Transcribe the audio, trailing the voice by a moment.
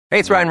Hey,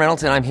 it's Ryan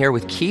Reynolds, and I'm here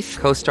with Keith,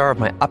 co-star of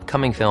my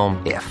upcoming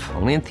film, If,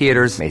 only in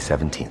theaters May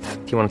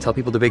 17th. Do you want to tell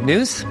people the big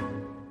news?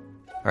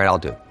 All right, I'll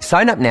do it.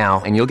 Sign up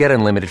now and you'll get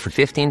unlimited for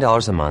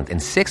 $15 a month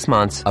and 6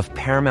 months of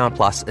Paramount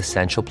Plus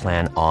Essential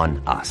Plan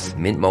on us.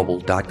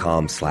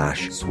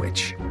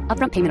 MintMobile.com/switch.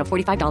 Upfront payment of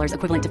 $45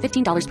 equivalent to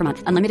 $15 per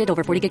month. Unlimited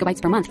over 40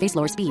 gigabytes per month. Face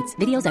lower speeds.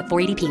 Videos at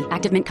 480p.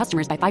 Active Mint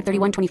customers by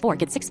 531.24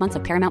 get 6 months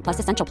of Paramount Plus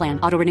Essential Plan.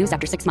 Auto renews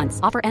after 6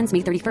 months. Offer ends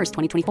May 31st,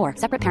 2024.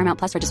 Separate Paramount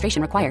Plus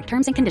registration required.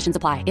 Terms and conditions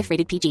apply if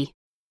rated PG.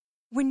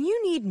 When you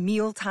need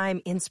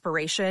mealtime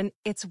inspiration,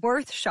 it's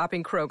worth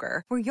shopping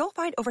Kroger, where you'll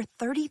find over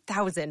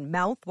 30,000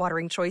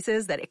 mouth-watering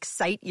choices that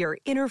excite your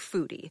inner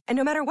foodie. And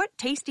no matter what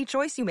tasty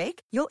choice you make,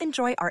 you'll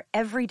enjoy our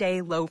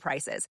everyday low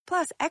prices,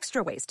 plus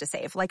extra ways to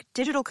save, like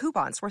digital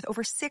coupons worth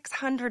over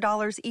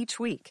 $600 each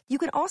week. You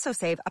can also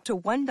save up to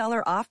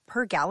 $1 off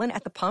per gallon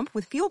at the pump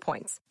with fuel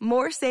points.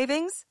 More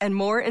savings and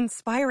more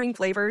inspiring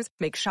flavors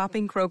make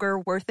shopping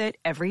Kroger worth it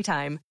every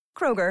time.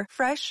 Kroger,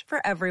 fresh for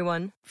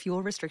everyone.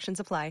 Fuel restrictions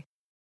apply.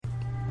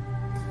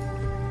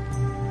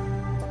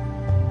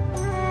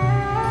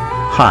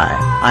 Hi,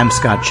 I'm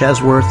Scott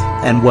Chesworth,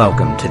 and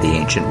welcome to The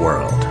Ancient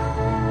World.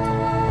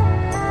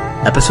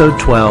 Episode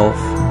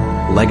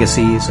 12,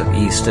 Legacies of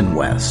East and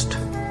West.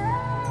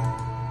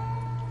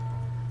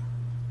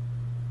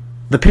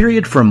 The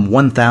period from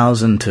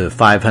 1000 to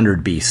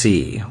 500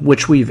 BC,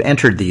 which we've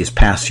entered these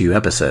past few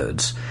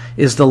episodes,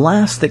 is the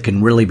last that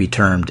can really be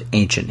termed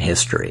ancient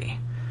history.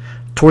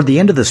 Toward the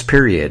end of this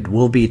period,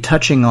 we'll be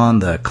touching on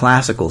the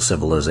classical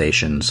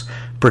civilizations,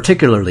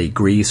 particularly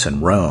Greece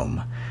and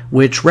Rome,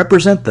 which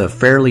represent the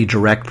fairly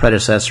direct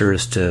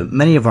predecessors to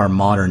many of our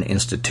modern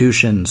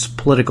institutions,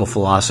 political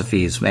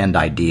philosophies, and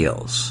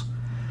ideals.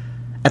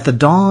 At the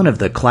dawn of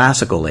the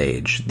classical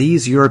age,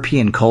 these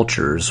European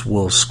cultures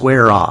will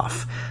square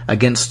off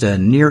against a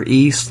Near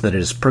East that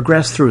has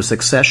progressed through a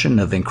succession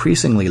of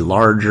increasingly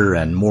larger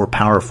and more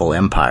powerful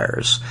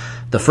empires,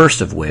 the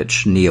first of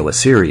which,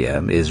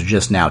 Neo-Assyria, is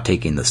just now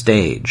taking the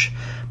stage,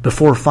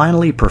 before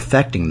finally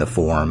perfecting the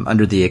form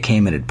under the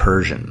Achaemenid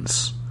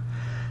Persians.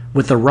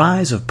 With the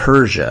rise of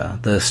Persia,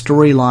 the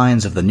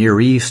storylines of the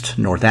Near East,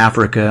 North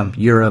Africa,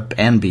 Europe,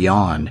 and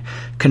beyond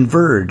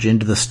converge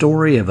into the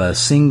story of a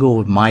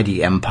single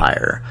mighty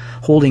empire,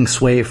 holding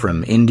sway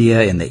from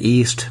India in the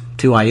east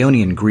to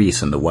Ionian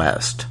Greece in the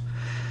west.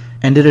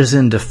 And it is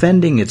in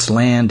defending its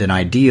land and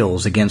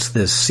ideals against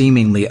this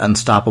seemingly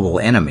unstoppable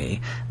enemy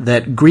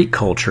that Greek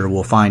culture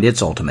will find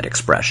its ultimate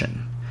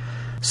expression.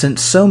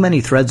 Since so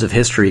many threads of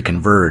history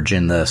converge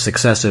in the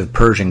successive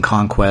Persian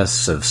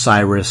conquests of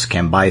Cyrus,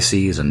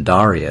 Cambyses, and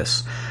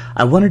Darius,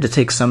 I wanted to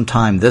take some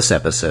time this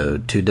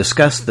episode to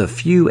discuss the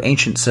few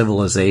ancient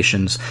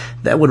civilizations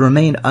that would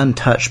remain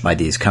untouched by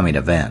these coming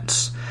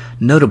events,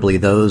 notably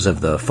those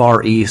of the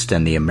Far East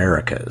and the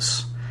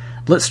Americas.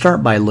 Let's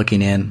start by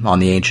looking in on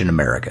the ancient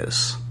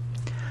Americas.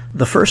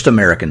 The first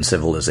American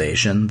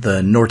civilization,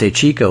 the Norte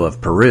Chico of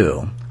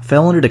Peru,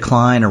 fell into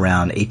decline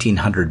around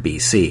 1800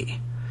 BC.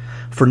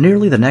 For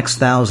nearly the next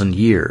 1,000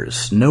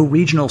 years, no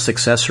regional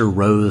successor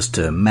rose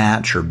to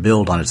match or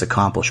build on its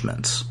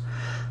accomplishments.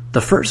 The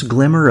first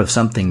glimmer of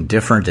something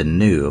different and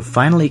new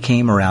finally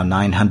came around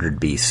 900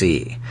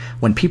 BC,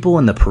 when people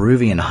in the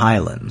Peruvian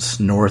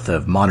highlands, north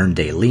of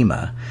modern-day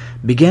Lima,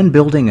 began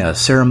building a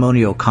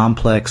ceremonial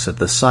complex at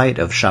the site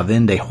of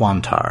Chavin de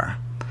Huantar.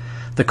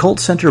 The cult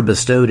center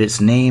bestowed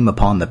its name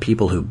upon the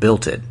people who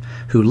built it,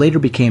 who later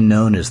became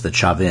known as the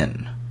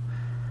Chavin.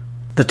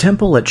 The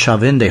temple at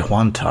Chavin de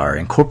Huantar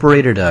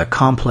incorporated a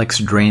complex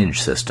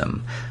drainage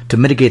system to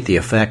mitigate the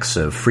effects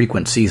of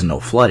frequent seasonal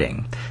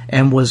flooding,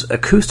 and was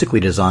acoustically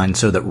designed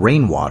so that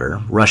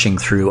rainwater, rushing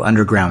through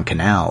underground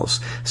canals,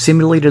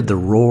 simulated the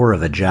roar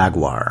of a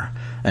jaguar,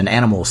 an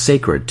animal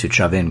sacred to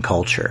Chavin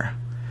culture.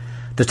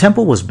 The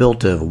temple was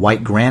built of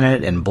white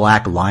granite and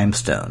black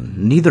limestone,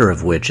 neither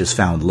of which is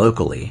found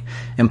locally,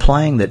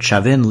 implying that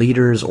Chavin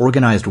leaders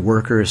organized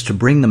workers to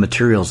bring the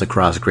materials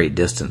across great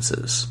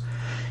distances.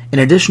 In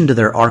addition to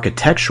their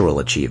architectural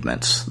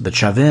achievements, the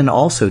Chavin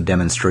also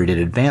demonstrated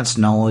advanced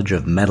knowledge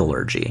of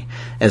metallurgy,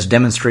 as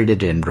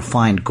demonstrated in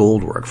refined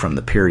goldwork from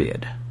the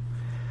period.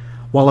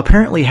 While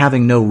apparently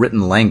having no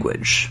written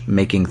language,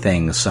 making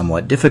things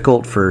somewhat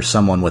difficult for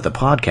someone with a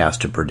podcast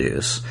to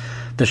produce,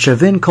 the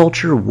Chavin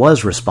culture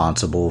was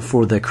responsible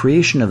for the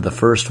creation of the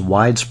first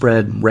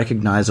widespread,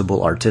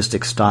 recognizable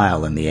artistic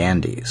style in the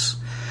Andes.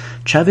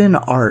 Chavin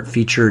art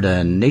featured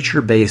a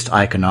nature-based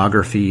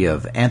iconography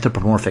of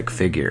anthropomorphic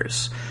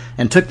figures,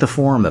 and took the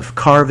form of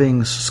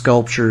carvings,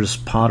 sculptures,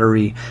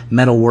 pottery,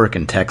 metalwork,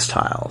 and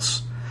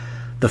textiles.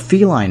 The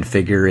feline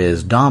figure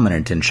is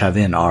dominant in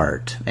Chavin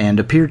art, and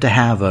appeared to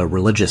have a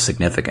religious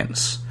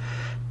significance.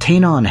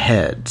 Tainon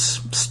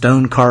heads,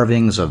 stone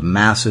carvings of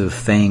massive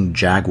fanged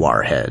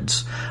jaguar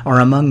heads, are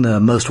among the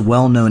most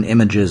well-known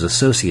images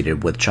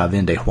associated with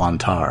Chavin de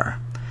Huantar.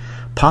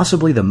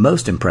 Possibly the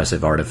most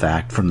impressive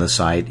artifact from the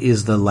site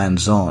is the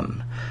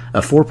lanzon,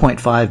 a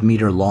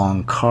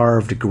 4.5-meter-long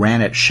carved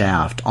granite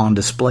shaft on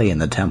display in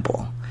the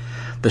temple.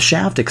 The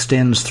shaft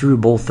extends through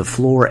both the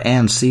floor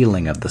and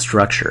ceiling of the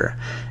structure,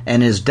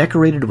 and is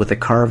decorated with a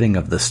carving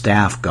of the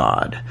staff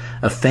god,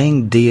 a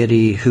fanged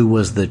deity who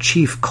was the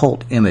chief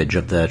cult image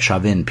of the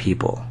Chavin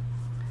people.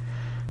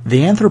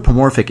 The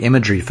anthropomorphic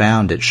imagery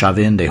found at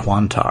Chavin de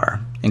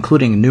Huantar,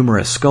 including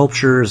numerous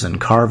sculptures and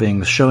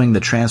carvings showing the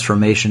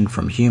transformation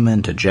from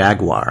human to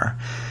jaguar,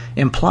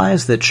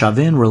 implies that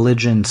Chavin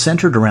religion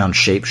centered around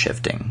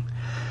shape-shifting.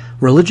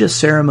 Religious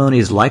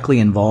ceremonies likely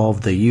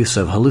involved the use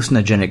of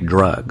hallucinogenic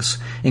drugs,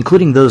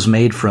 including those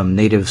made from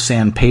native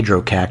San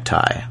Pedro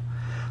cacti.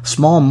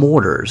 Small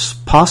mortars,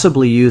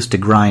 possibly used to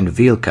grind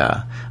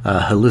vilca, a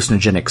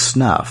hallucinogenic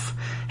snuff,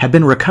 have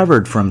been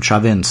recovered from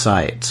Chavin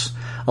sites,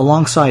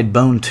 alongside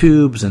bone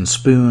tubes and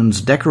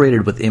spoons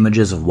decorated with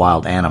images of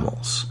wild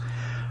animals.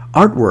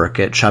 Artwork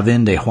at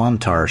Chavin de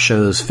Huantar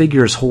shows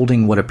figures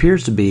holding what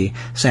appears to be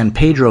San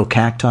Pedro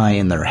cacti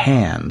in their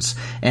hands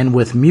and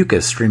with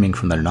mucus streaming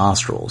from their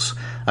nostrils,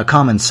 a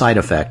common side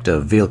effect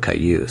of vilca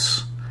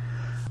use.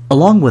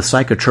 Along with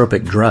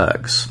psychotropic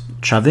drugs,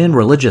 Chavin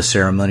religious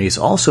ceremonies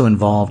also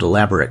involved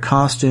elaborate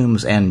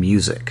costumes and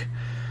music.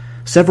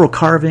 Several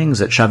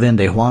carvings at Chavin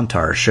de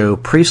Huantar show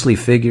priestly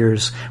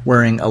figures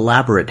wearing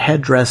elaborate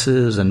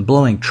headdresses and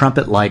blowing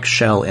trumpet-like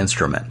shell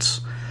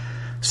instruments.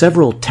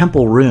 Several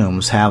temple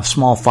rooms have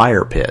small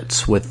fire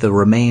pits with the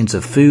remains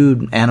of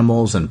food,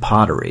 animals, and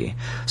pottery,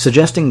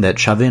 suggesting that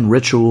Chavin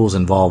rituals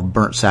involve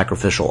burnt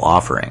sacrificial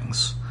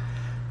offerings.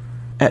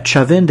 At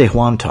Chavin de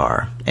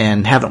Huantar,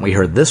 and haven't we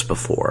heard this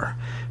before,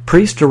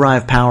 priests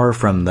derive power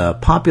from the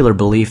popular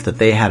belief that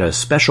they had a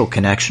special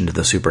connection to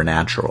the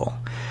supernatural,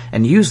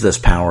 and use this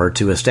power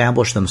to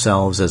establish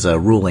themselves as a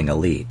ruling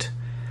elite.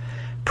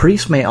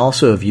 Priests may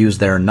also have used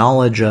their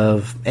knowledge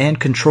of and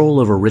control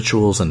over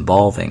rituals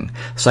involving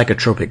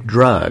psychotropic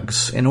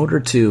drugs in order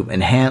to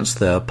enhance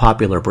the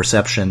popular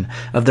perception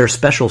of their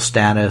special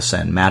status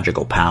and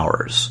magical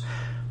powers,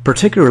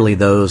 particularly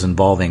those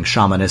involving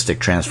shamanistic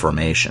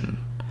transformation.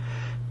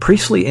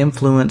 Priestly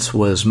influence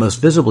was most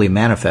visibly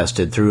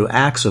manifested through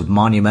acts of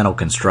monumental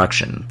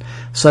construction,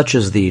 such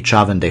as the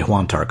Chavin de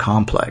Huantar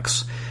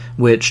complex,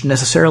 which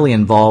necessarily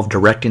involved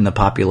directing the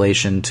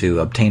population to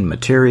obtain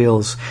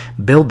materials,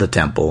 build the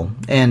temple,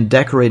 and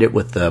decorate it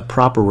with the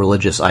proper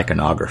religious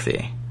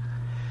iconography.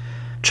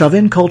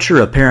 Chavin culture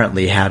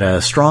apparently had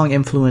a strong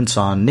influence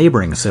on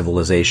neighboring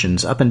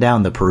civilizations up and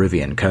down the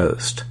Peruvian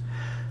coast.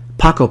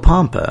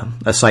 Pacopampa,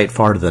 a site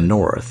far to the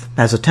north,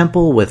 has a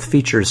temple with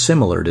features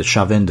similar to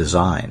Chavin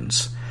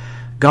designs.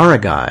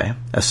 Garagay,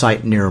 a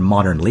site near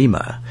modern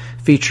Lima,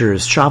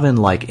 features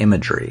Chavin-like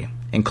imagery,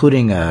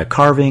 including a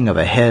carving of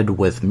a head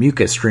with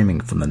mucus streaming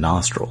from the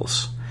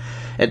nostrils.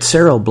 At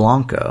Cerro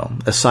Blanco,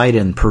 a site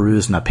in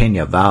Peru's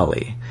Napeña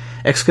Valley,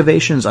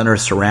 excavations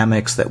unearthed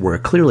ceramics that were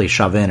clearly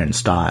Chavin in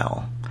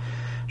style.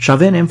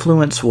 Chavin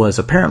influence was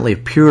apparently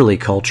purely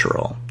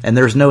cultural, and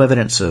there is no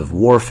evidence of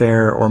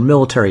warfare or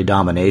military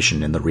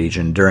domination in the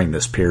region during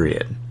this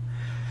period.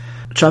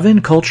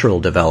 Chavin cultural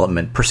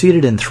development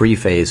proceeded in 3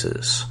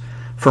 phases.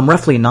 From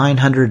roughly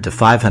 900 to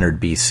 500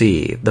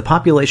 BC, the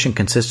population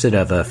consisted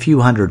of a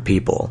few hundred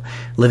people,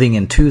 living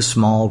in 2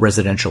 small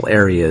residential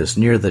areas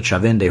near the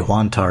Chavin de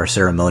Huantar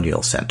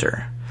ceremonial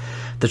center.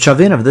 The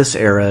Chavin of this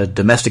era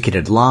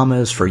domesticated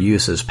llamas for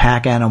use as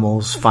pack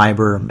animals,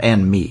 fiber,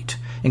 and meat,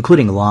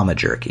 including llama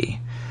jerky.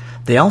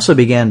 They also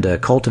began to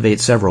cultivate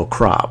several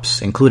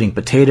crops, including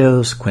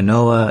potatoes,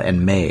 quinoa,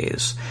 and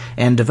maize,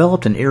 and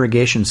developed an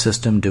irrigation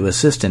system to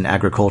assist in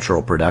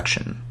agricultural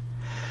production.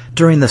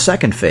 During the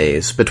second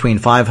phase, between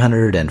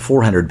 500 and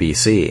 400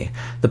 BC,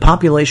 the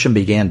population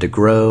began to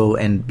grow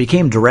and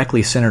became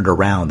directly centered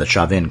around the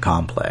Chavin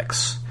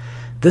complex.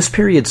 This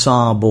period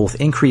saw both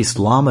increased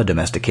llama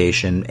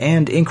domestication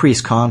and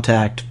increased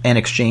contact and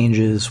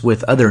exchanges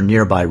with other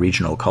nearby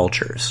regional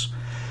cultures.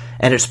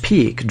 At its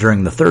peak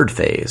during the third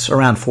phase,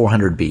 around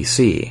 400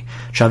 BC,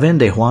 Chavin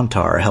de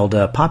Huantar held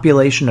a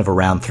population of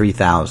around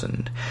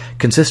 3,000,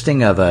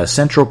 consisting of a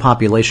central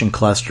population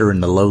cluster in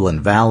the lowland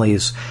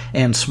valleys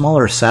and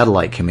smaller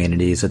satellite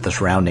communities at the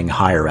surrounding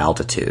higher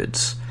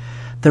altitudes.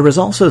 There was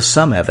also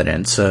some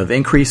evidence of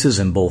increases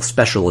in both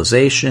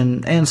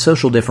specialization and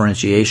social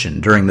differentiation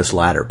during this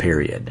latter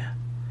period.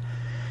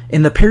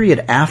 In the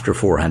period after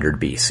 400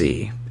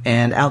 BC,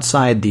 and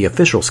outside the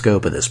official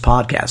scope of this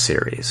podcast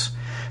series,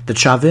 the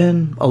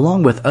Chavin,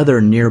 along with other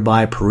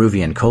nearby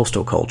Peruvian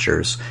coastal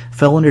cultures,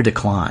 fell into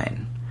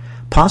decline,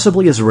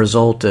 possibly as a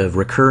result of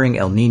recurring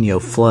El Niño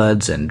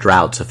floods and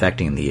droughts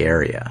affecting the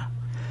area.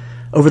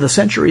 Over the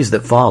centuries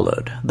that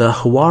followed, the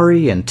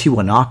Huari and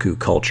Tiwanaku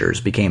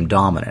cultures became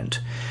dominant,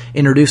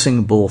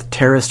 introducing both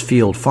terraced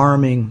field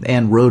farming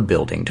and road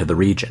building to the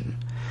region.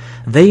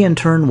 They in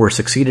turn were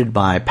succeeded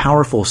by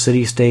powerful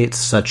city-states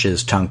such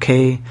as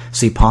Chancay,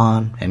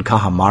 Sipan, and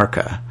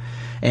Cajamarca,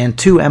 and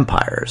 2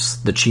 empires,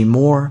 the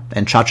Chimor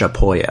and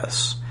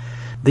Chachapoyas.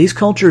 These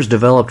cultures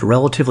developed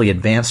relatively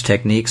advanced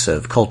techniques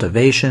of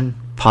cultivation,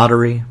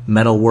 pottery,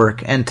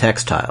 metalwork, and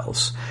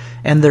textiles,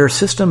 and their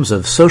systems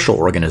of social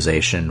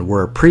organization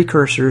were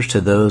precursors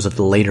to those of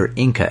the later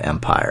Inca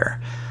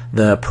Empire,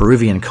 the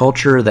Peruvian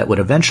culture that would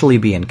eventually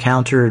be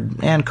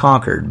encountered and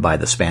conquered by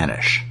the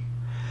Spanish.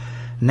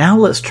 Now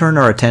let's turn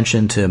our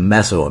attention to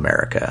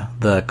Mesoamerica,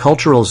 the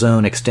cultural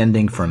zone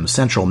extending from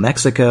central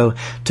Mexico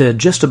to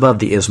just above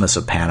the Isthmus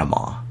of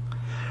Panama.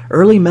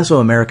 Early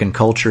Mesoamerican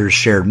cultures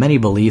shared many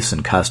beliefs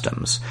and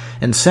customs,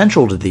 and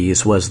central to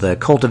these was the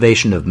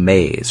cultivation of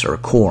maize, or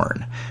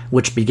corn,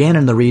 which began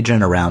in the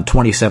region around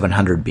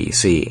 2700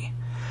 BC.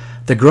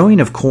 The growing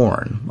of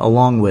corn,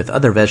 along with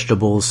other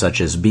vegetables such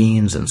as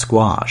beans and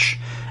squash,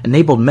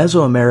 enabled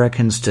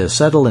Mesoamericans to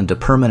settle into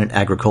permanent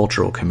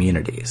agricultural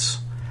communities.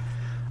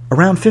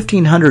 Around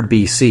 1500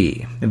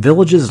 BC,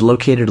 villages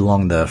located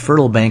along the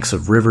fertile banks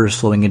of rivers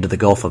flowing into the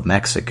Gulf of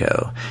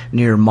Mexico,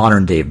 near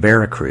modern-day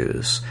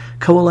Veracruz,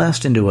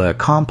 coalesced into a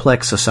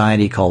complex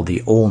society called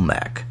the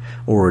Olmec,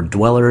 or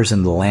Dwellers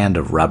in the Land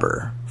of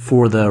Rubber,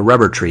 for the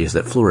rubber trees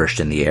that flourished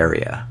in the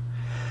area.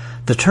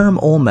 The term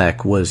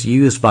Olmec was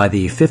used by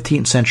the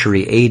 15th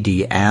century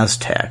AD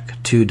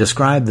Aztec to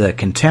describe the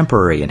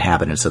contemporary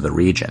inhabitants of the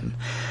region.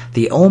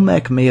 The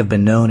Olmec may have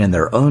been known in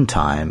their own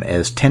time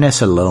as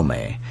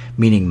Tenesalome,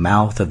 meaning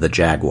mouth of the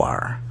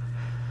jaguar.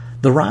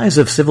 The rise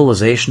of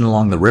civilization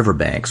along the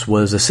riverbanks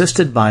was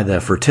assisted by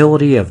the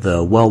fertility of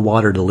the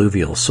well-watered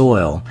alluvial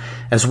soil,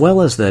 as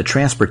well as the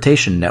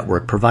transportation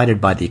network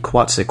provided by the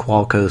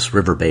Coatzacoalcos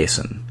River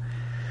Basin.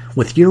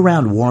 With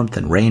year-round warmth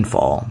and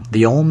rainfall,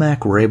 the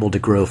Olmec were able to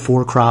grow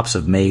 4 crops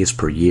of maize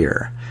per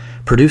year,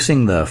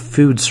 producing the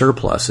food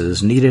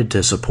surpluses needed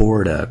to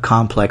support a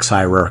complex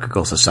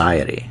hierarchical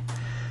society.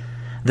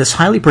 This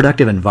highly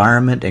productive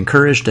environment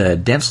encouraged a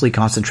densely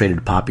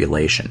concentrated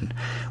population,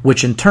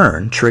 which in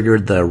turn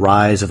triggered the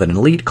rise of an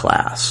elite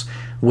class,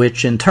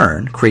 which in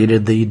turn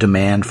created the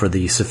demand for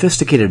the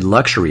sophisticated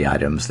luxury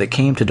items that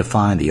came to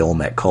define the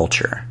Olmec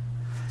culture.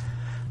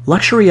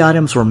 Luxury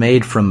items were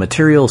made from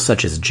materials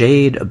such as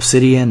jade,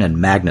 obsidian, and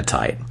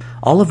magnetite,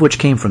 all of which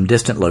came from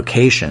distant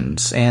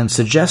locations, and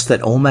suggest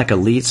that Olmec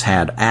elites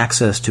had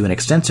access to an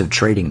extensive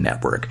trading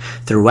network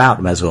throughout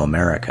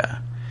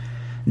Mesoamerica.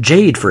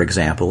 Jade, for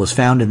example, is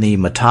found in the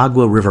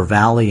Motagua River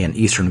Valley in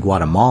eastern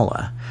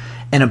Guatemala,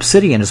 and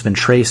obsidian has been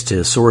traced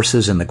to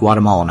sources in the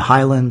Guatemalan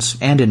highlands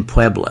and in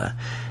Puebla,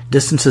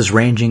 distances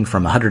ranging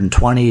from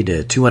 120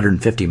 to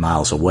 250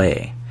 miles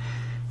away.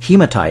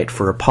 Hematite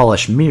for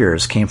polished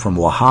mirrors came from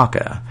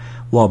Oaxaca,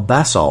 while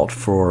basalt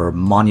for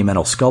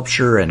monumental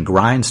sculpture and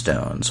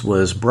grindstones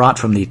was brought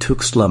from the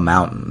Tuxtla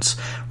Mountains,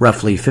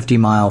 roughly 50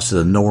 miles to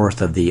the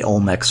north of the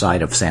Olmec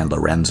site of San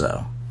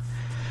Lorenzo.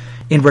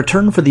 In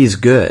return for these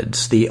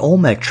goods, the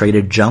Olmec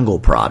traded jungle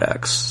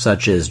products,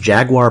 such as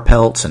jaguar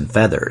pelts and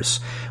feathers,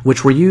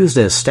 which were used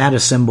as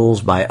status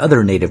symbols by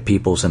other native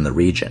peoples in the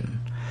region.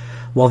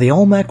 While the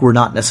Olmec were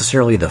not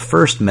necessarily the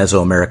first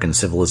Mesoamerican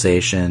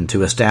civilization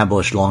to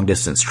establish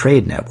long-distance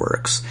trade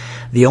networks,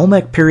 the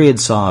Olmec period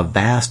saw a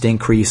vast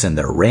increase in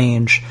their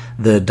range,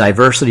 the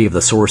diversity of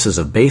the sources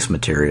of base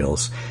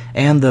materials,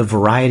 and the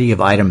variety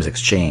of items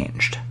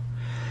exchanged.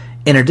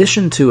 In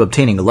addition to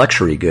obtaining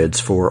luxury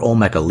goods for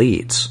Olmec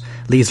elites,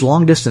 these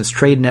long-distance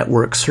trade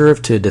networks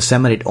served to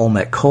disseminate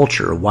Olmec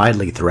culture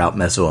widely throughout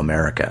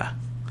Mesoamerica.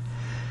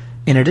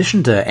 In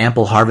addition to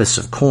ample harvests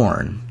of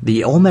corn,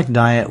 the Olmec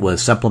diet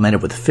was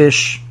supplemented with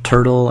fish,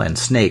 turtle, and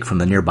snake from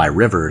the nearby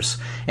rivers,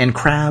 and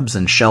crabs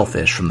and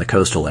shellfish from the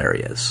coastal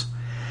areas.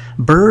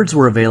 Birds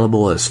were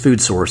available as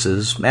food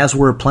sources, as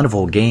were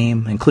plentiful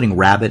game, including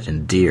rabbit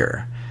and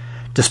deer.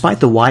 Despite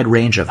the wide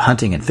range of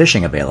hunting and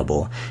fishing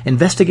available,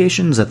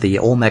 investigations at the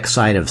Olmec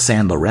site of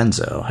San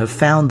Lorenzo have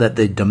found that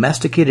the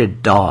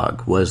domesticated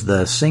dog was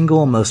the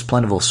single most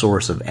plentiful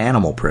source of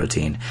animal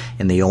protein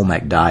in the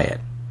Olmec diet.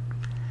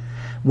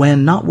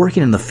 When not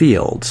working in the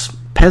fields,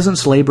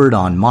 peasants labored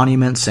on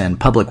monuments and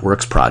public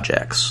works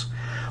projects.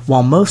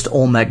 While most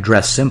Olmec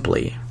dressed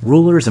simply,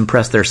 rulers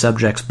impressed their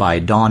subjects by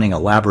donning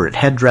elaborate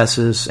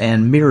headdresses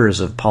and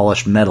mirrors of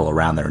polished metal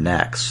around their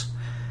necks.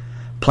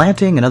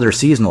 Planting and other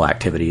seasonal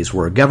activities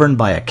were governed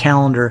by a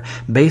calendar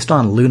based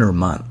on lunar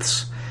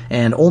months,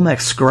 and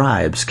Olmec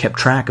scribes kept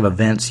track of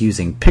events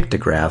using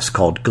pictographs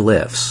called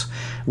glyphs,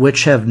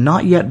 which have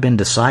not yet been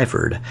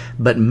deciphered,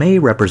 but may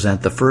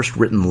represent the first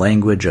written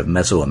language of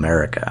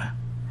Mesoamerica.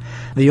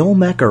 The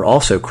Olmec are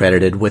also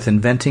credited with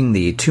inventing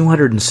the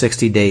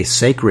 260-day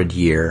sacred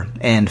year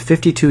and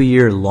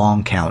 52-year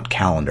long count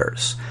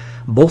calendars,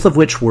 both of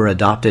which were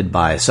adopted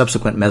by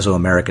subsequent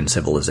Mesoamerican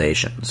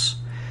civilizations.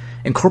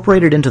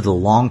 Incorporated into the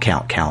long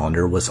count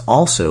calendar was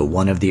also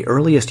one of the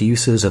earliest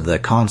uses of the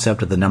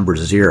concept of the number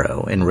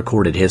 0 in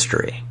recorded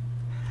history.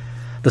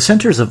 The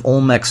centers of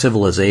Olmec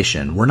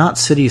civilization were not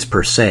cities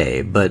per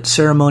se, but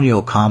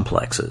ceremonial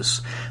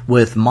complexes,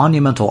 with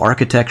monumental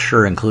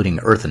architecture including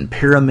earthen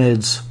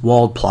pyramids,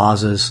 walled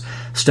plazas,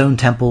 stone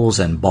temples,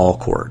 and ball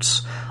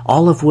courts,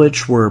 all of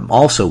which were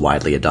also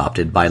widely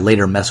adopted by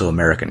later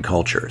Mesoamerican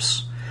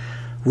cultures.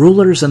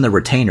 Rulers and the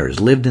retainers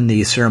lived in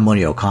these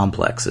ceremonial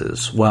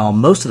complexes, while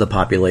most of the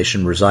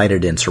population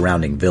resided in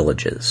surrounding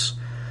villages.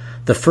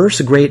 The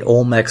first great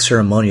Olmec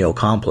ceremonial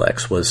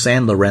complex was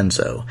San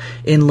Lorenzo,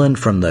 inland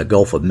from the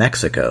Gulf of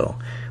Mexico,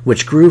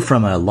 which grew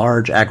from a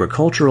large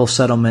agricultural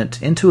settlement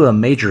into a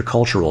major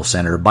cultural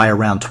center by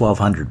around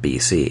 1200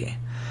 BC.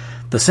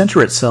 The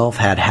center itself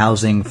had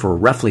housing for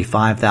roughly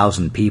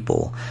 5,000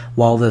 people,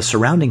 while the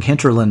surrounding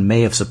hinterland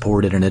may have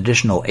supported an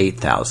additional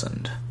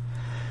 8,000.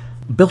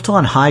 Built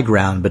on high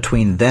ground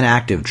between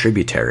then-active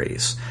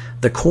tributaries,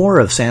 the core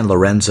of San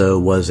Lorenzo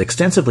was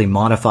extensively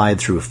modified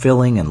through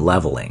filling and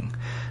leveling,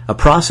 a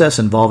process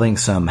involving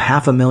some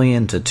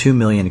 500,000 to 2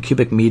 million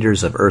cubic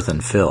meters of earthen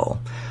fill,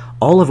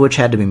 all of which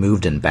had to be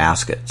moved in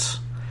baskets.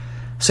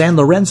 San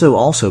Lorenzo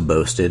also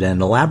boasted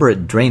an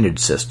elaborate drainage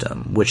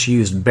system which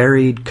used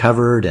buried,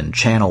 covered, and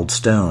channeled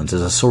stones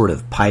as a sort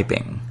of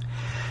piping.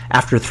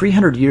 After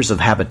 300 years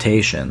of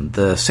habitation,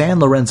 the San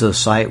Lorenzo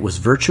site was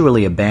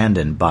virtually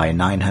abandoned by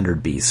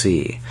 900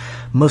 BC,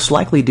 most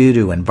likely due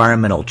to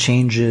environmental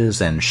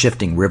changes and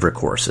shifting river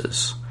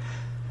courses.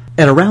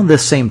 At around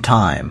this same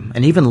time,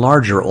 an even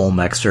larger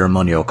Olmec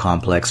ceremonial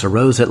complex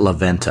arose at La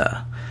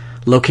Venta,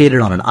 located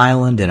on an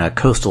island in a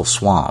coastal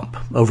swamp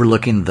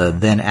overlooking the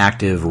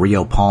then-active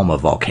Rio Palma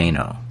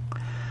volcano.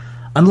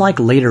 Unlike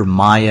later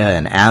Maya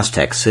and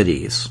Aztec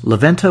cities, La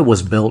Venta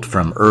was built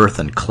from earth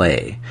and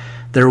clay.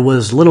 There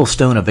was little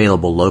stone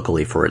available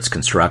locally for its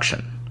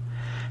construction.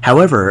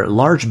 However,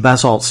 large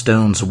basalt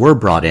stones were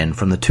brought in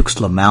from the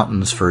Tuxtla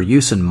Mountains for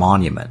use in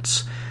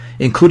monuments,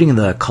 including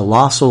the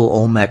colossal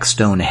Olmec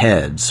stone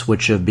heads,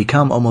 which have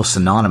become almost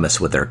synonymous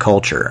with their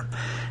culture,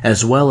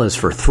 as well as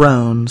for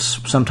thrones,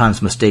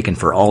 sometimes mistaken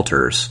for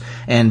altars,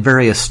 and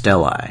various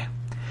stelae.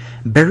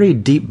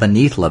 Buried deep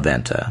beneath La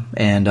Venta,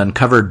 and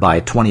uncovered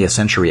by 20th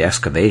century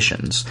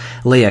excavations,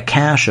 lay a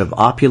cache of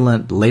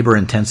opulent,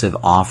 labor-intensive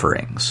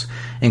offerings,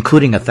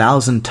 including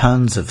 1,000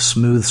 tons of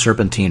smooth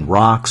serpentine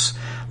rocks,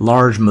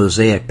 large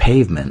mosaic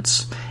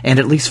pavements, and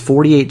at least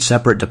 48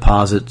 separate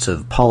deposits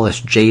of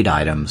polished jade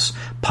items,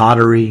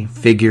 pottery,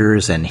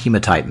 figures, and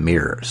hematite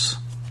mirrors.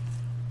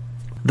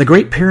 The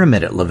Great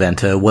Pyramid at La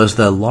Venta was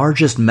the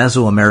largest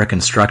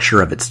Mesoamerican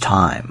structure of its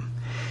time.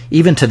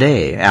 Even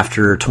today,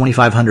 after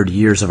 2,500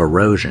 years of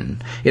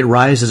erosion, it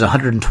rises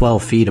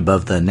 112 feet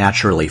above the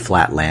naturally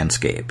flat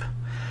landscape.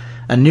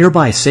 A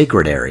nearby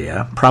sacred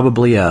area,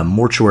 probably a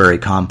mortuary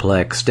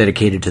complex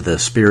dedicated to the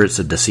spirits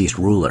of deceased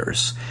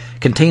rulers,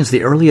 contains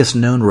the earliest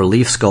known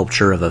relief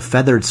sculpture of a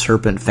feathered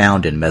serpent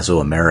found in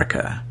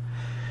Mesoamerica.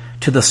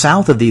 To the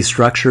south of these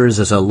structures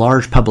is a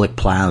large public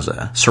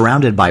plaza,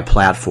 surrounded by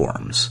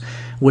platforms,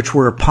 which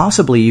were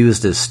possibly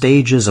used as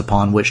stages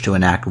upon which to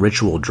enact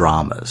ritual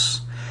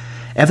dramas.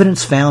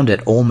 Evidence found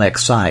at Olmec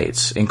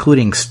sites,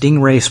 including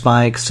stingray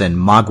spikes and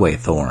maguey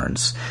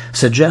thorns,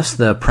 suggests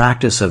the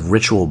practice of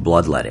ritual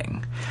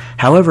bloodletting.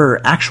 However,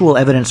 actual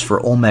evidence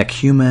for Olmec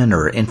human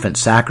or infant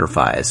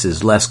sacrifice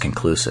is less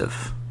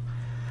conclusive.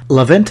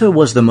 La Venta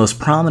was the most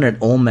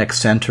prominent Olmec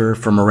center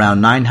from around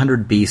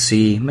 900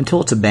 BC until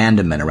its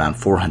abandonment around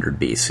 400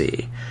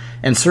 BC,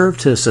 and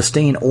served to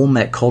sustain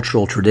Olmec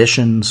cultural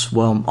traditions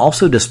while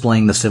also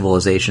displaying the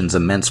civilization's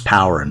immense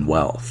power and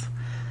wealth.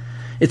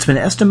 It's been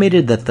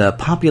estimated that the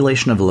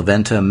population of La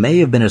Venta may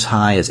have been as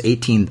high as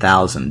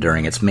 18,000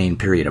 during its main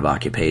period of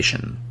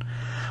occupation.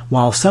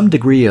 While some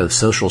degree of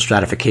social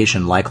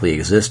stratification likely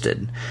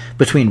existed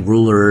between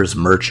rulers,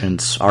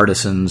 merchants,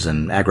 artisans,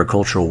 and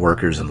agricultural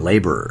workers and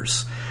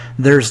laborers,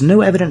 there's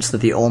no evidence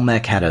that the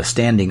Olmec had a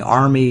standing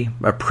army,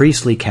 a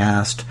priestly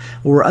caste,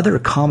 or other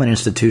common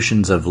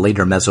institutions of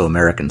later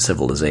Mesoamerican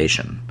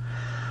civilization.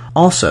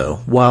 Also,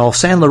 while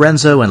San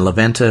Lorenzo and La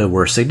Venta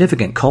were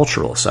significant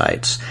cultural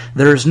sites,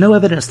 there is no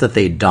evidence that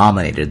they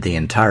dominated the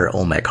entire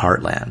Olmec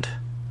heartland.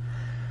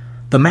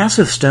 The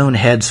massive stone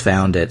heads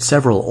found at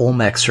several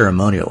Olmec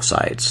ceremonial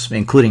sites,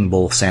 including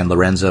both San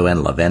Lorenzo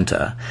and La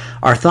Venta,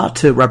 are thought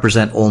to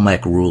represent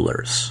Olmec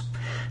rulers.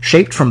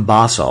 Shaped from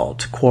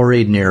basalt,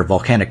 quarried near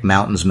volcanic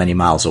mountains many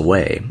miles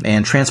away,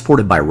 and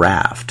transported by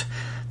raft,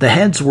 the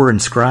heads were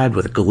inscribed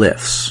with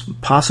glyphs,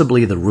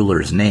 possibly the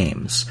rulers'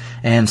 names,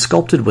 and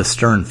sculpted with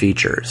stern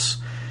features.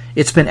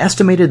 It's been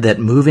estimated that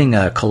moving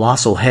a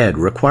colossal head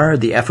required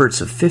the efforts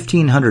of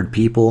 1,500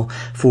 people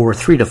for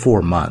 3 to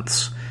 4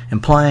 months,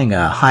 implying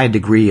a high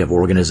degree of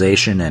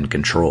organization and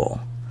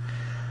control.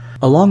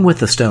 Along with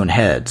the stone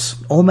heads,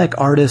 Olmec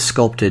artists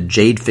sculpted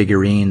jade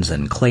figurines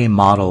and clay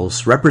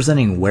models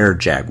representing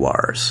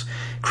were-jaguars,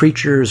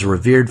 creatures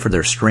revered for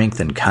their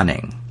strength and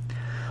cunning.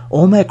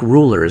 Olmec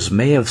rulers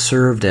may have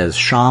served as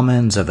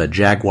shamans of a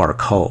jaguar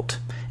cult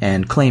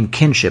and claimed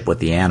kinship with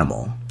the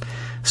animal.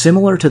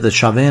 Similar to the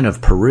Chavin of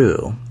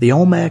Peru, the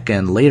Olmec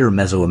and later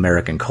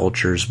Mesoamerican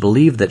cultures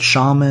believed that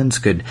shamans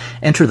could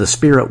enter the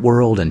spirit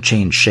world and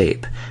change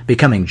shape,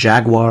 becoming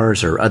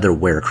jaguars or other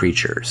were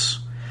creatures.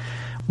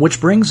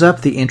 Which brings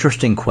up the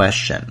interesting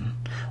question: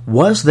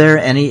 was there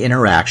any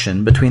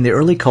interaction between the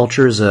early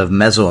cultures of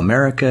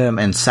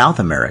Mesoamerica and South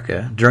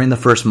America during the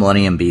first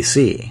millennium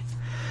BC?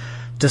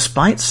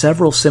 Despite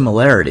several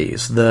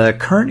similarities, the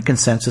current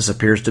consensus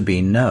appears to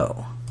be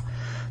no.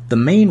 The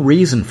main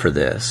reason for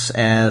this,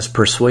 as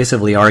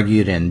persuasively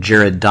argued in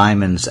Jared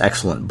Diamond's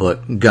excellent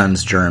book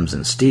Guns, Germs,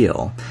 and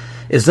Steel,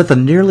 is that the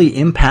nearly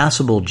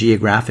impassable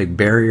geographic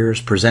barriers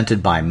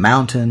presented by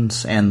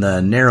mountains and the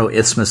narrow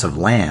isthmus of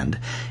land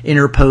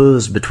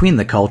interposed between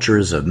the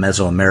cultures of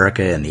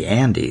Mesoamerica and the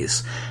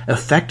Andes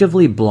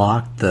effectively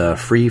blocked the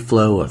free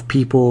flow of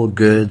people,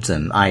 goods,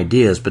 and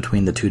ideas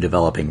between the two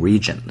developing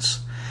regions.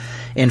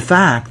 In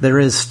fact, there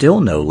is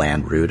still no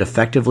land route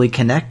effectively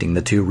connecting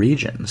the two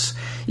regions.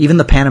 Even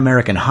the Pan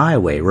American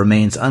Highway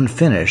remains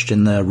unfinished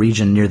in the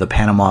region near the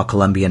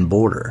Panama-Colombian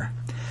border.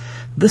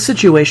 This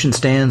situation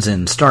stands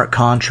in stark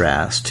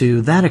contrast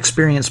to that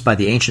experienced by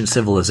the ancient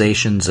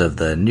civilizations of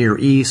the Near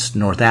East,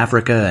 North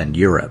Africa, and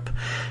Europe,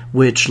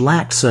 which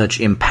lacked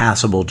such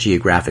impassable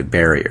geographic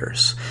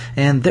barriers,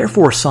 and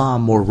therefore saw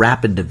more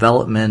rapid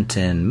development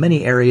in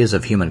many areas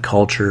of human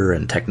culture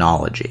and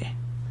technology.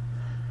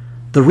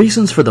 The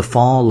reasons for the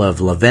fall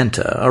of La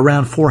Venta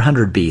around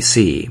 400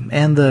 BC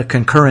and the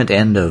concurrent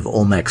end of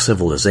Olmec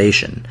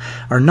civilization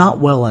are not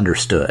well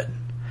understood.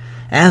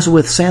 As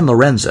with San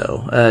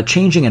Lorenzo, a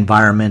changing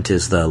environment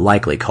is the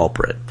likely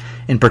culprit,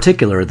 in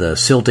particular the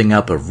silting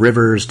up of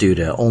rivers due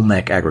to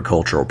Olmec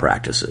agricultural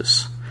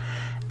practices.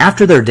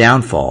 After their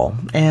downfall,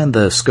 and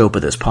the scope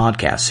of this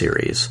podcast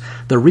series,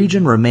 the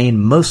region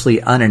remained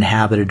mostly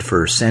uninhabited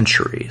for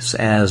centuries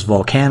as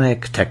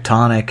volcanic,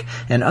 tectonic,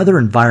 and other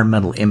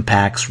environmental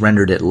impacts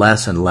rendered it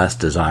less and less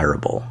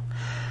desirable.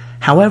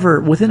 However,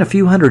 within a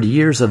few hundred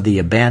years of the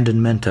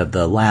abandonment of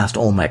the last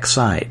Olmec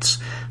sites,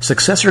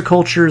 successor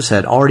cultures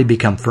had already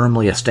become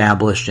firmly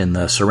established in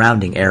the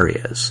surrounding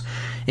areas,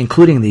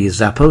 including the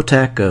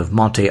Zapotec of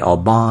Monte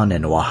Alban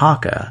in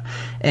Oaxaca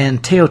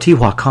and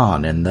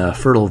Teotihuacan in the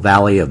fertile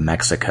valley of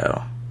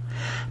Mexico.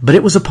 But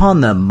it was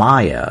upon the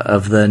Maya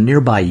of the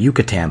nearby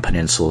Yucatan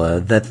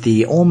Peninsula that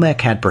the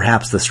Olmec had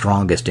perhaps the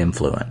strongest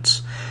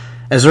influence.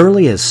 As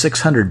early as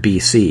 600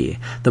 BC,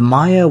 the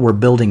Maya were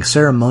building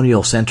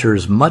ceremonial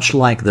centers much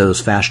like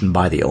those fashioned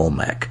by the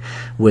Olmec,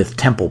 with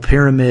temple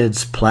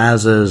pyramids,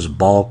 plazas,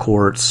 ball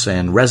courts,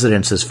 and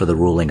residences for the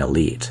ruling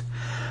elite.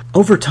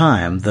 Over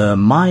time, the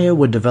Maya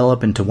would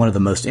develop into one of the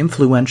most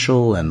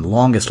influential and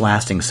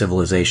longest-lasting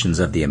civilizations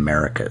of the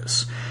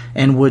Americas,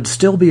 and would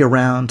still be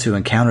around to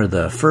encounter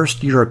the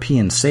first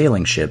European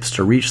sailing ships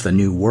to reach the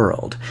New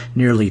World,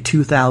 nearly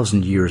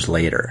 2,000 years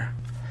later.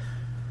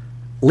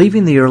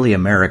 Leaving the early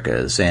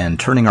Americas and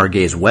turning our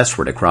gaze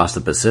westward across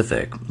the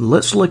Pacific,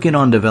 let's look in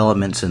on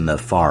developments in the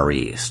Far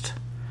East.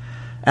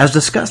 As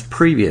discussed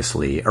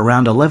previously,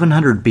 around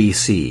 1100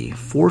 BC,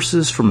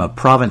 forces from a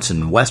province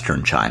in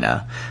western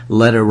China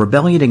led a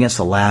rebellion against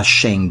the last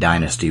Shang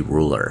dynasty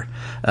ruler,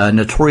 a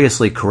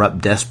notoriously corrupt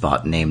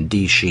despot named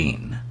Di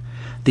Xin.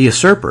 The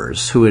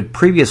usurpers, who had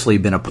previously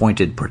been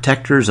appointed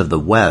protectors of the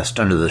West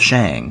under the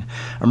Shang,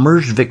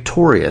 emerged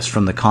victorious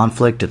from the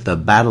conflict at the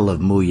Battle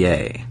of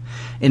Muye.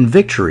 In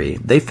victory,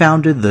 they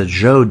founded the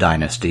Zhou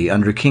dynasty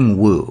under King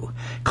Wu,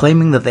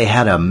 claiming that they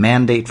had a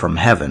mandate from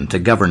heaven to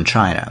govern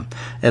China,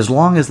 as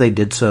long as they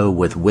did so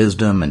with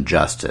wisdom and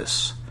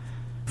justice.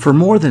 For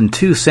more than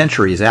 2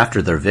 centuries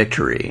after their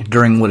victory,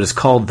 during what is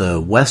called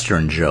the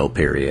Western Zhou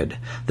period,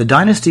 the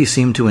dynasty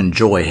seemed to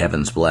enjoy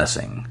heaven's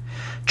blessing.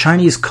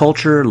 Chinese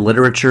culture,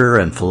 literature,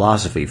 and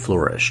philosophy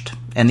flourished,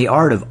 and the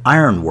art of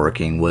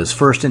ironworking was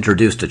first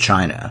introduced to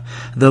China,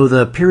 though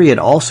the period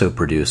also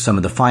produced some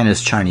of the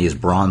finest Chinese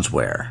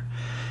bronzeware.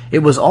 It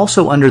was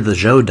also under the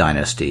Zhou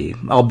dynasty,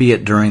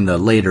 albeit during the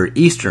later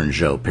Eastern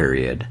Zhou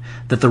period,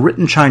 that the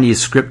written Chinese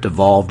script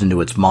evolved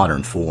into its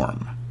modern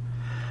form.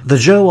 The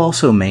Zhou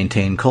also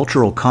maintained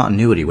cultural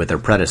continuity with their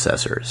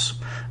predecessors.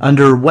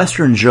 Under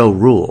Western Zhou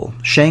rule,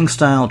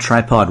 Shang-style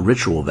tripod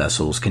ritual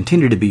vessels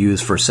continued to be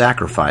used for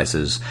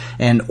sacrifices,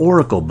 and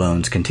oracle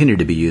bones continued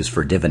to be used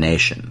for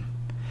divination.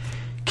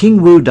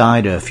 King Wu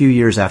died a few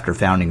years after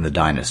founding the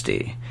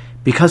dynasty.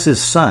 Because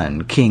his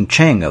son, King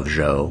Cheng of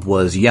Zhou,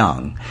 was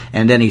young,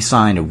 and any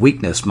sign of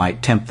weakness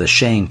might tempt the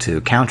Shang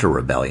to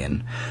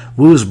counter-rebellion,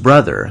 Wu's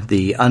brother,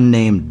 the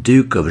unnamed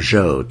Duke of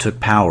Zhou, took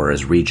power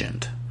as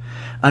regent.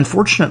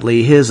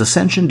 Unfortunately, his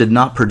ascension did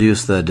not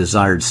produce the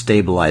desired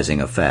stabilizing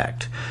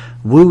effect.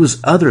 Wu's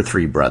other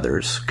 3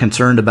 brothers,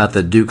 concerned about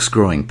the Duke's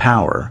growing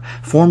power,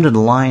 formed an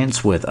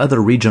alliance with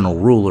other regional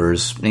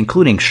rulers,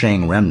 including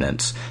Shang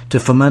remnants, to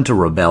foment a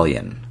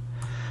rebellion.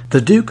 The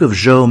Duke of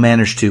Zhou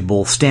managed to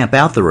both stamp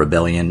out the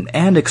rebellion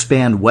and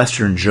expand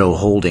Western Zhou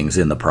holdings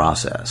in the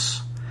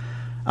process.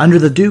 Under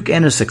the Duke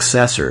and his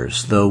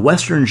successors, the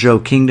Western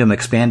Zhou kingdom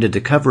expanded to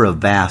cover a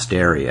vast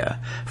area,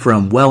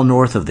 from well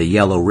north of the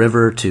Yellow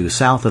River to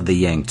south of the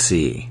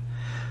Yangtze.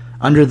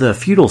 Under the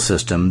feudal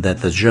system that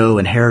the Zhou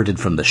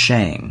inherited from the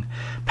Shang,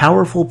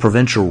 powerful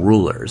provincial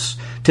rulers,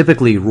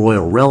 typically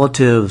royal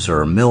relatives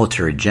or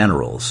military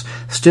generals,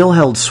 still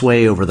held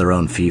sway over their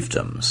own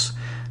fiefdoms.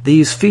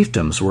 These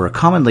fiefdoms were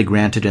commonly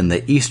granted in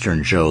the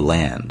eastern Zhou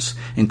lands,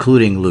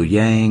 including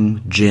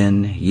Luoyang,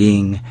 Jin,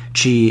 Ying,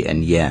 Qi,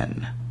 and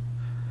Yan.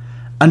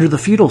 Under the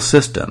feudal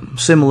system,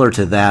 similar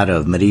to that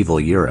of medieval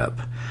Europe,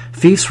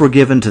 Fiefs were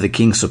given to the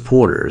king's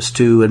supporters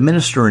to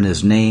administer in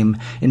his name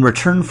in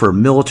return for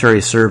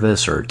military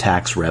service or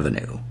tax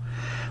revenue.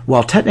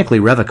 While technically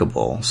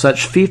revocable,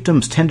 such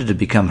fiefdoms tended to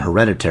become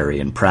hereditary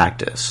in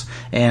practice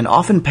and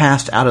often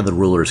passed out of the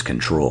ruler's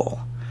control.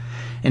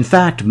 In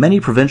fact, many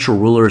provincial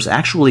rulers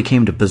actually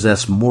came to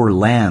possess more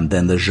land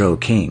than the Zhou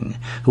king,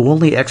 who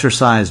only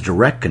exercised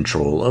direct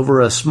control over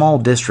a small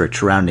district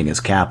surrounding his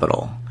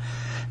capital.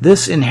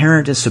 This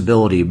inherent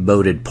instability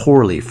boded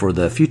poorly for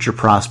the future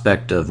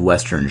prospect of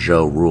Western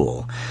Zhou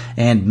rule,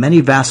 and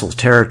many vassal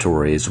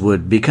territories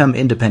would become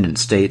independent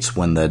states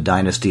when the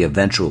dynasty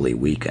eventually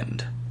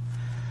weakened.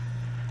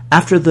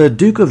 After the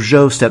Duke of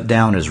Zhou stepped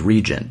down as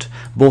regent,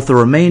 both the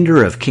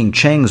remainder of King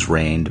Cheng's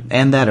reign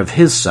and that of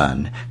his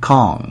son,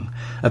 Kong,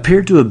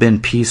 appeared to have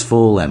been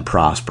peaceful and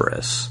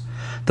prosperous.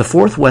 The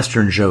fourth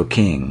Western Zhou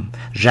king,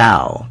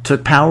 Zhao,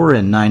 took power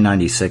in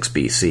 996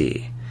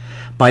 BC.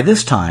 By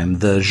this time,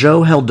 the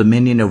Zhou held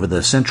dominion over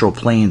the central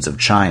plains of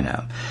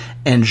China,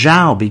 and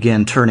Zhao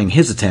began turning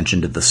his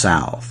attention to the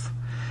south.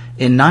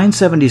 In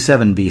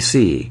 977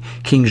 BC,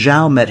 King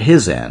Zhao met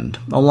his end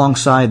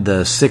alongside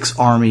the 6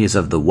 armies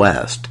of the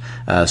west,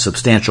 a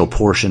substantial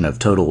portion of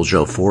total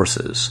Zhou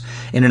forces,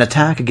 in an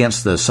attack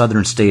against the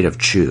southern state of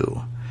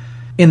Chu.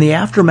 In the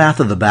aftermath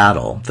of the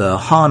battle, the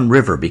Han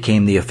River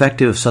became the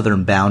effective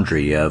southern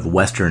boundary of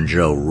Western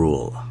Zhou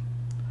rule.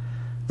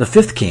 The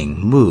fifth king,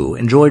 Mu,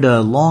 enjoyed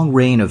a long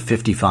reign of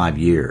 55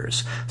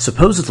 years,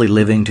 supposedly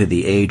living to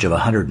the age of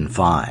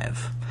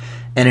 105.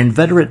 An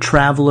inveterate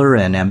traveler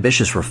and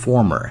ambitious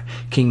reformer,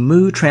 King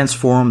Mu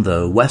transformed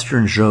the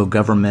Western Zhou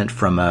government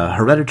from a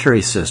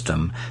hereditary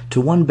system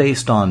to one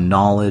based on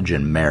knowledge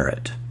and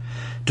merit.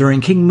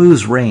 During King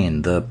Mu's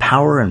reign, the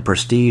power and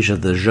prestige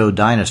of the Zhou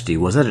dynasty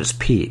was at its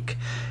peak,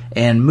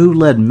 and Mu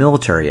led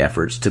military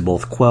efforts to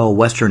both quell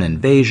Western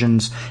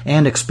invasions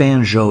and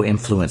expand Zhou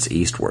influence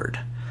eastward.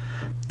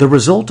 The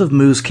result of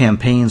Mu's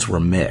campaigns were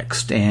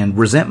mixed, and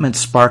resentment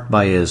sparked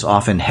by his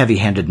often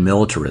heavy-handed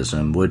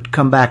militarism would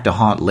come back to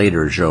haunt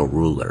later Zhou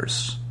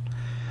rulers.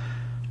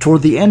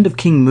 Toward the end of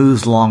King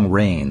Mu's long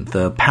reign,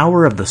 the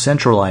power of the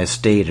centralized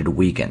state had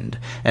weakened,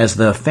 as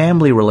the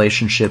family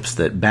relationships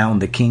that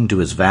bound the king to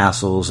his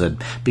vassals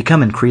had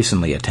become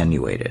increasingly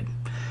attenuated.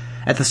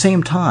 At the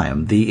same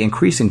time, the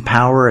increasing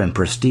power and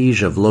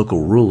prestige of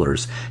local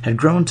rulers had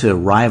grown to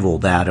rival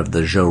that of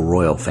the Zhou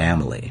royal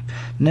family,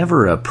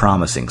 never a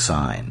promising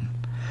sign.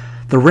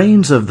 The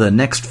reigns of the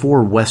next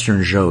 4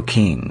 Western Zhou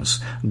kings,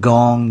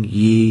 Gong,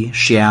 Yi,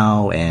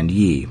 Xiao, and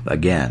Yi,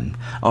 again,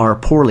 are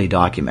poorly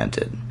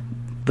documented.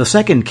 The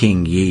second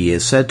king, Yi,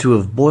 is said to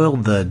have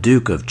boiled the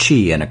Duke of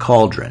Qi in a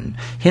cauldron,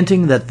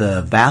 hinting that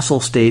the vassal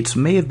states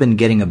may have been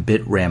getting a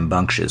bit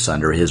rambunctious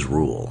under his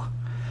rule.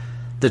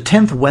 The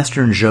 10th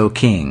Western Zhou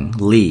king,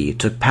 Li,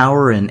 took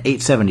power in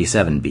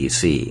 877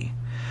 BC.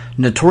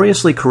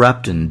 Notoriously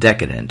corrupt and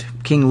decadent,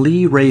 King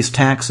Li raised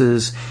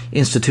taxes,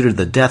 instituted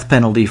the death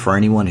penalty for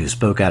anyone who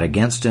spoke out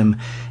against him,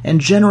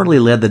 and generally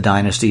led the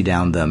dynasty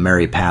down the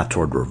merry path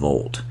toward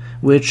revolt,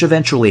 which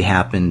eventually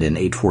happened in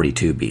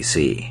 842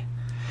 BC.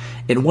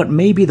 In what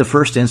may be the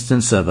first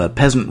instance of a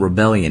peasant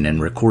rebellion in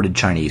recorded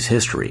Chinese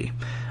history,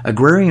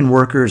 agrarian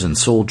workers and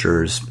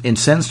soldiers,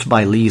 incensed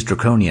by Li's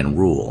draconian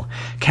rule,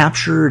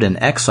 captured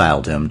and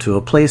exiled him to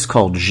a place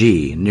called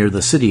Ji near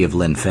the city of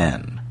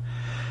Linfen.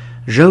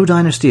 Zhou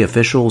dynasty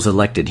officials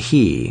elected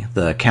He,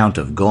 the Count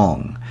of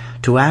Gong,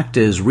 to act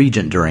as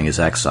regent during his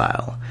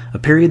exile, a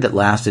period that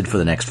lasted for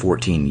the next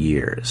 14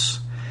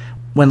 years.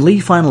 When Li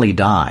finally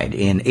died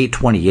in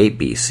 828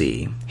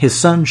 BC, his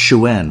son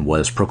Xuen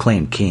was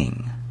proclaimed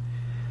king.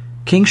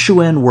 King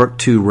Xuen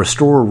worked to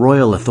restore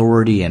royal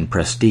authority and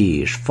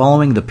prestige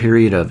following the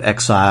period of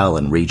exile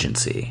and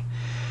regency.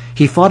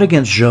 He fought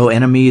against Zhou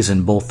enemies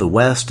in both the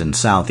west and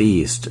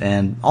southeast,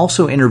 and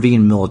also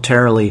intervened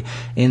militarily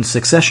in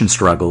succession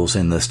struggles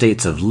in the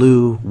states of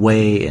Lu,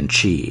 Wei, and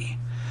Qi.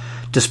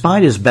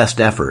 Despite his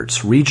best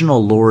efforts,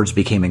 regional lords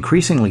became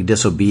increasingly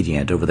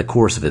disobedient over the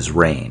course of his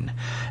reign,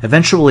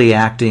 eventually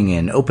acting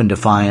in open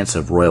defiance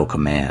of royal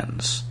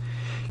commands.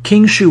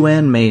 King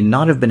Xuen may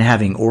not have been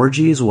having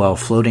orgies while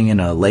floating in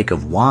a lake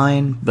of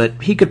wine, but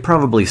he could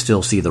probably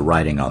still see the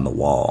writing on the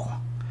wall.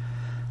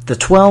 The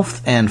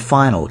 12th and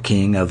final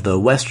king of the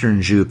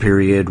Western Zhou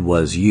period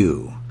was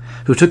Yu,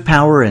 who took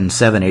power in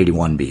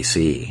 781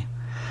 BC.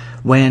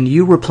 When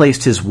Yu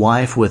replaced his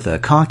wife with a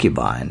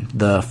concubine,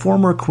 the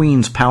former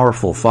queen's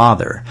powerful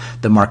father,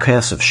 the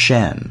Marquess of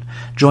Shen,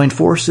 joined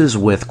forces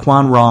with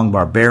Quanrong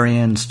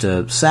barbarians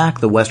to sack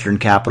the western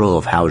capital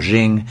of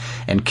Haojing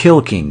and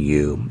kill King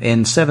Yu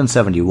in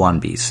 771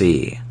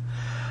 BC.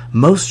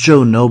 Most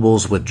Zhou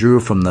nobles withdrew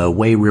from the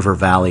Wei River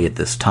Valley at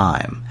this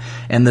time,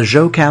 and the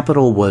Zhou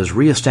capital was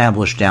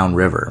re-established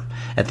downriver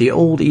at the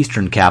old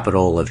eastern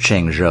capital of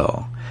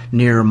Chengzhou,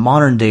 near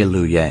modern-day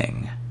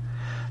Luoyang.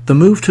 The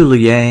move to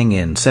Luoyang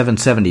in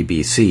 770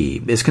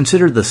 BC is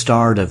considered the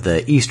start of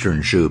the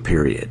Eastern Zhou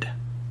period.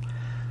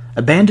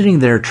 Abandoning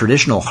their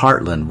traditional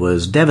heartland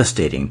was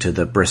devastating to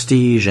the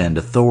prestige and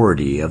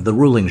authority of the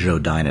ruling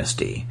Zhou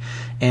dynasty,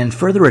 and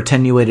further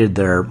attenuated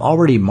their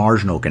already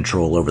marginal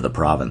control over the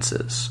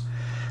provinces.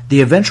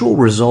 The eventual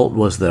result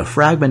was the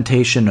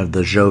fragmentation of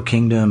the Zhou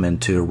kingdom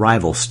into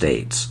rival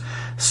states,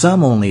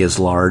 some only as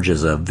large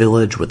as a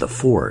village with a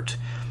fort,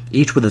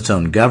 each with its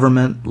own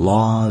government,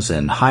 laws,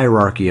 and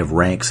hierarchy of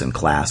ranks and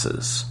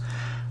classes.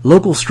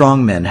 Local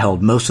strongmen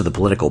held most of the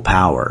political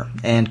power,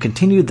 and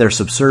continued their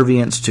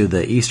subservience to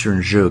the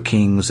eastern Zhou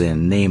kings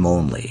in name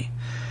only.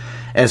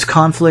 As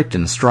conflict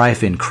and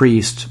strife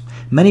increased,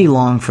 many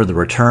longed for the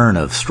return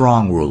of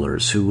strong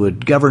rulers who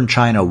would govern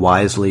China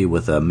wisely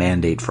with a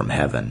mandate from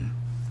heaven.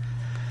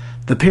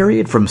 The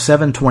period from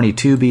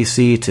 722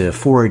 BC to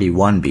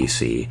 481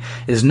 BC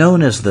is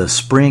known as the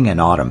Spring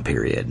and Autumn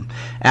period,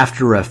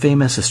 after a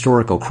famous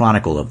historical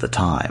chronicle of the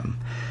time.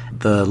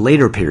 The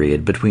later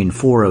period between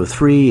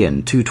 403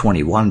 and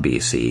 221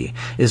 BC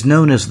is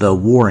known as the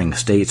Warring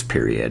States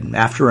period,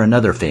 after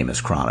another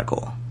famous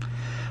chronicle.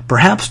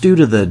 Perhaps due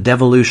to the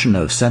devolution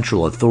of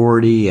central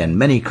authority and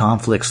many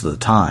conflicts of the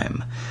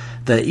time,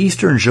 the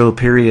Eastern Zhou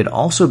period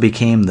also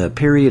became the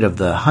period of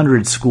the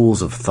 100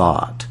 schools of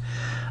thought,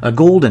 a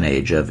golden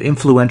age of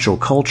influential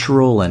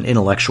cultural and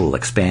intellectual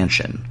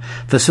expansion,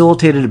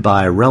 facilitated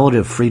by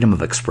relative freedom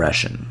of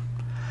expression.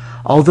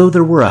 Although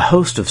there were a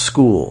host of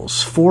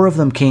schools, 4 of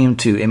them came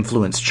to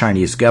influence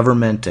Chinese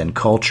government and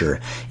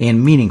culture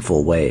in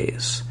meaningful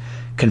ways: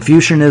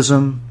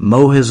 Confucianism,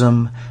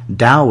 Mohism,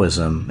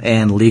 Taoism,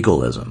 and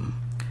legalism.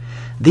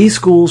 These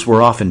schools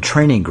were often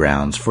training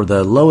grounds for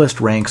the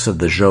lowest ranks of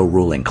the Zhou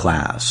ruling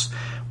class,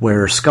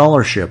 where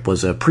scholarship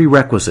was a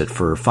prerequisite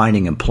for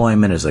finding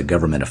employment as a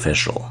government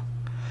official.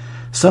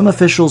 Some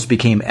officials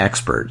became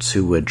experts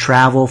who would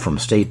travel from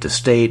state to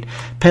state,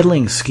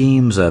 peddling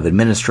schemes of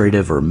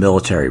administrative or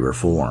military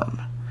reform.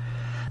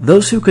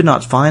 Those who could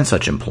not find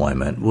such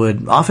employment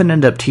would often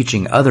end up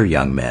teaching other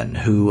young men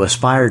who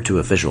aspired to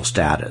official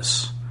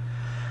status.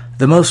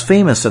 The most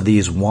famous of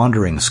these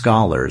wandering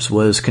scholars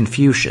was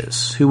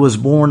Confucius, who was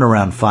born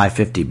around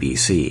 550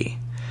 BC.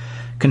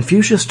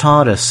 Confucius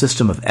taught a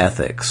system of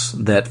ethics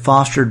that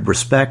fostered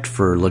respect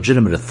for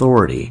legitimate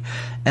authority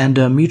and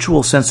a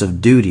mutual sense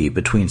of duty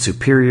between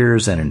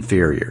superiors and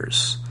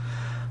inferiors.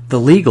 The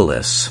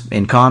legalists,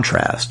 in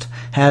contrast,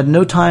 had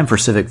no time for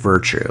civic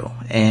virtue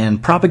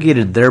and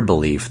propagated their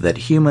belief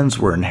that humans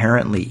were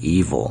inherently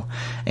evil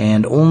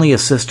and only a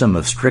system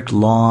of strict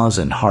laws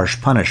and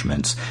harsh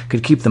punishments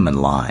could keep them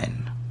in line.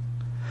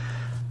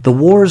 The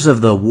wars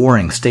of the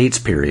Warring States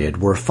period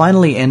were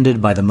finally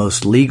ended by the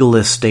most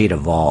legalist state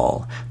of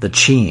all, the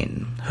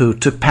Qin, who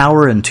took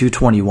power in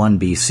 221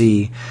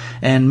 BC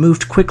and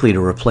moved quickly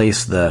to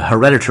replace the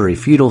hereditary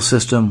feudal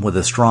system with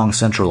a strong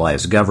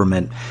centralized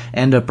government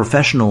and a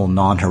professional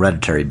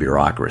non-hereditary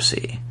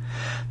bureaucracy.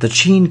 The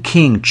Qin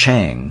king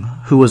Cheng,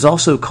 who was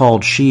also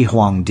called Shi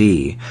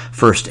Huangdi,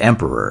 first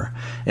emperor,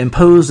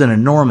 imposed an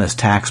enormous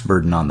tax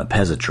burden on the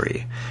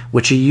peasantry,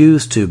 which he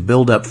used to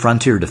build up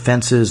frontier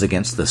defenses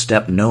against the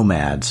steppe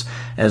nomads,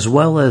 as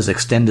well as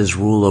extend his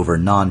rule over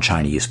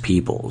non-Chinese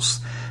peoples,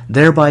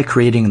 thereby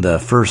creating the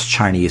First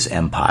Chinese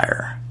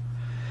Empire.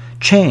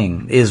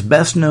 Cheng is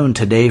best known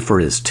today for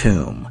his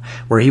tomb,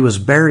 where he was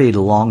buried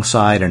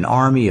alongside an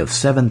army of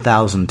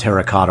 7,000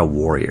 terracotta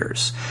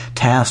warriors,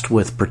 tasked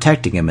with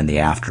protecting him in the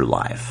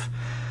afterlife.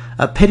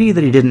 A pity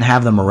that he didn't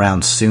have them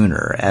around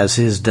sooner, as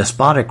his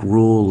despotic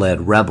rule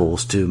led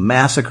rebels to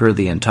massacre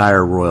the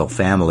entire royal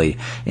family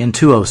in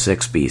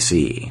 206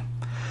 BC.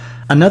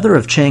 Another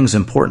of Cheng's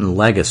important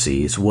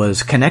legacies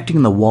was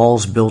connecting the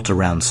walls built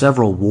around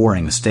several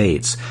warring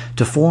states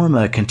to form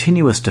a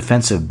continuous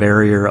defensive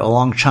barrier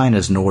along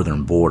China's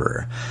northern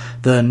border,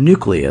 the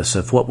nucleus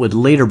of what would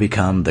later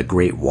become the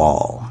Great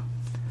Wall.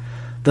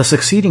 The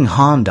succeeding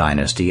Han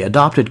dynasty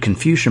adopted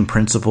Confucian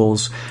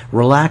principles,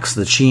 relaxed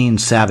the Qin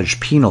savage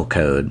penal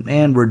code,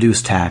 and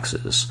reduced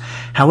taxes.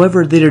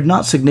 However, they did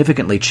not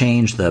significantly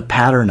change the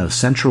pattern of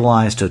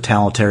centralized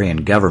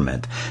totalitarian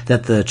government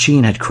that the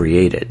Qin had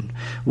created,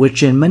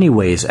 which in many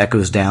ways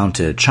echoes down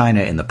to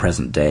China in the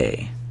present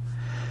day.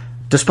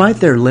 Despite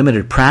their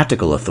limited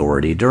practical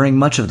authority during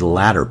much of the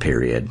latter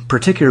period,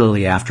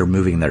 particularly after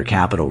moving their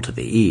capital to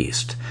the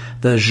east,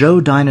 the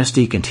Zhou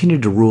dynasty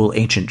continued to rule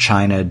ancient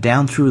China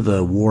down through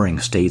the Warring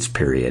States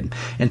period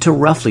until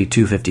roughly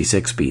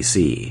 256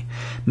 BC,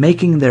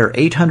 making their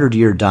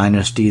 800-year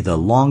dynasty the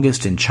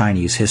longest in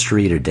Chinese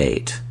history to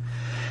date.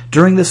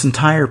 During this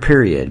entire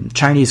period,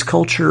 Chinese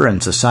culture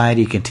and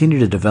society continued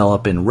to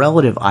develop in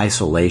relative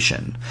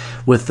isolation,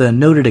 with the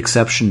noted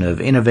exception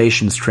of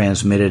innovations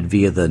transmitted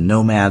via the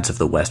nomads of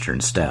the western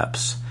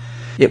steppes.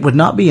 It would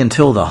not be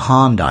until the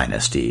Han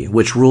dynasty,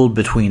 which ruled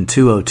between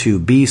 202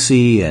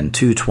 BC and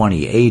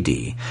 220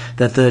 AD,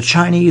 that the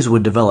Chinese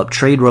would develop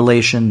trade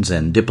relations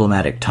and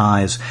diplomatic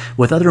ties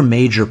with other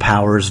major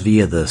powers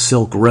via the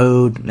Silk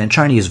Road and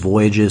Chinese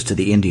voyages to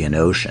the Indian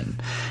Ocean,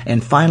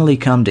 and finally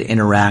come to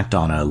interact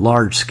on a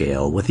large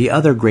scale with the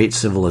other great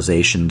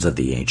civilizations of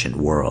the ancient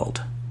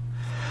world.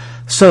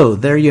 So,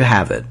 there you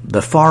have it,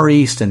 the Far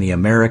East and the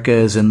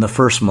Americas in the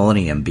first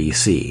millennium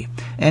BC,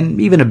 and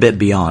even a bit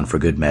beyond for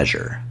good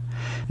measure.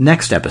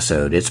 Next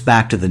episode, it's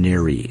back to the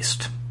Near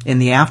East. In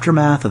the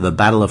aftermath of the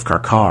Battle of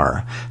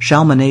Karkar,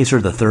 Shalmaneser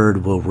III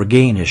will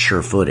regain his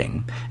sure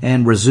footing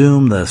and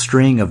resume the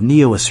string of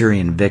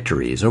Neo-Assyrian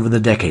victories over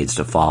the decades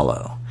to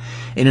follow.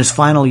 In his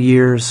final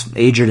years,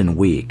 aged and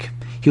weak,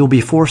 he will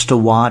be forced to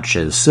watch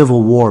as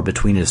civil war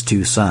between his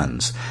two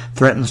sons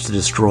threatens to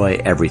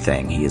destroy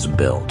everything he has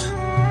built.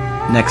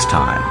 Next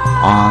time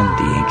on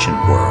The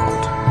Ancient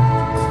World.